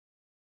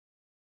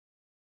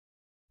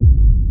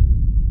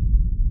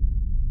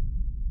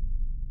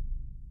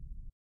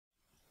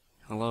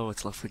Hello,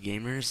 it's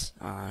LeftClickGamers.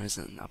 This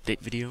is an update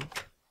video.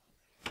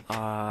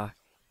 You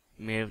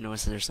may have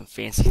noticed that there's some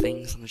fancy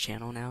things on the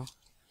channel now.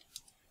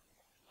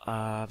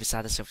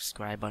 Beside the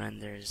subscribe button,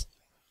 there's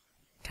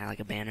kind of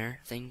like a banner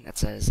thing that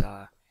says,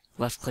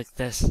 left click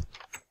this.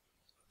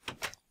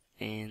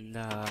 And,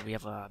 we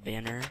have a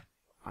banner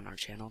on our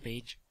channel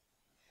page.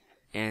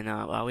 And,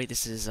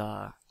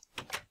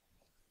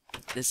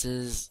 this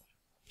is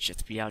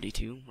Shift Reality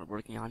 2. We're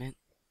working on it.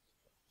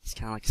 It's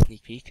kind of like a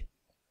sneak peek.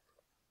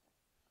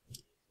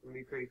 It's gonna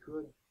be pretty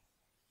good.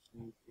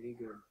 Pretty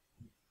good.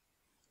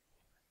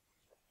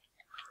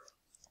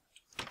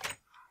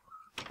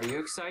 Are you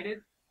excited?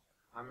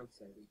 I'm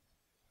excited.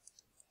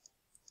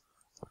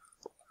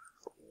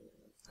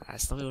 I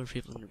still hear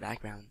people in the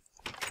background.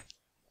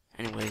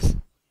 Anyways,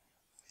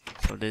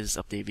 so this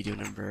is update video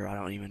number, I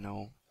don't even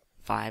know,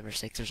 5 or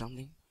 6 or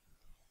something.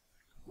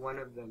 One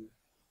of them.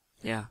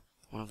 Yeah,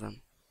 one of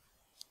them.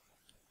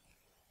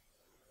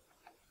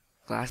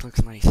 Glass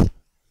looks nice.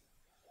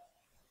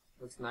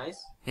 Looks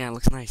nice? Yeah, it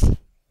looks nice.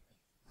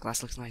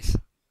 Glass looks nice.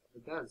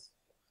 It does.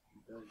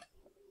 It does.